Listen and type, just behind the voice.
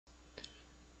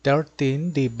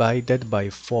13 divided by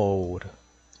 4.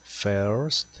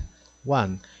 First,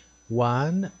 1.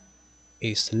 1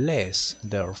 is less,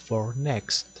 therefore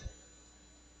next.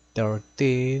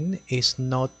 13 is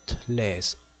not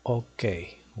less,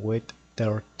 okay, with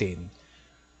 13.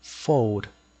 4.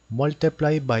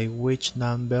 Multiply by which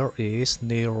number is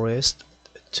nearest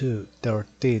to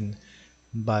 13,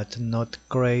 but not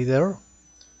greater.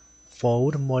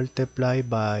 4 multiplied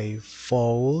by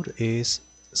 4 is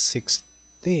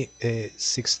 16,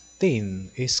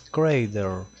 16 is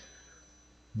greater.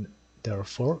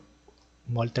 Therefore,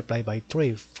 multiply by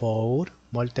 3. 4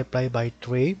 multiplied by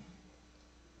 3,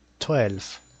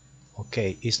 12.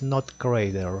 Okay, is not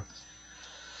greater.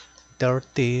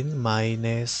 13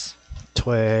 minus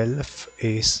 12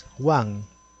 is 1.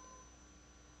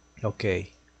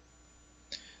 Okay.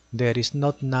 There is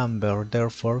not number,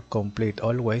 therefore complete.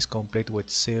 Always complete with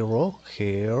 0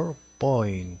 here,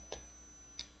 point.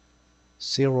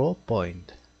 0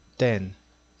 point. Then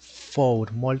 4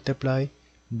 multiplied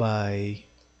by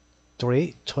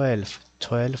 3, 12.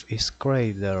 12 is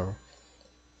greater.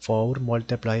 4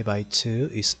 multiplied by 2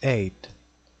 is 8.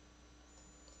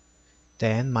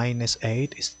 10 minus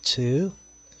 8 is 2.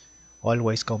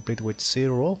 Always complete with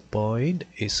 0 point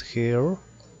is here,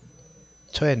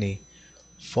 20.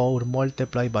 4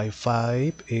 multiplied by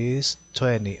 5 is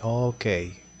 20.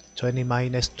 Okay. 20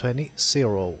 minus 20,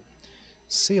 0.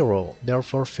 0.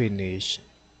 Therefore finish.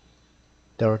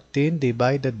 13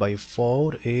 divided by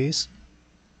 4 is,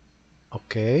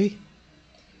 okay,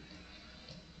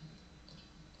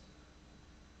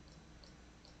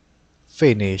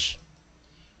 finish.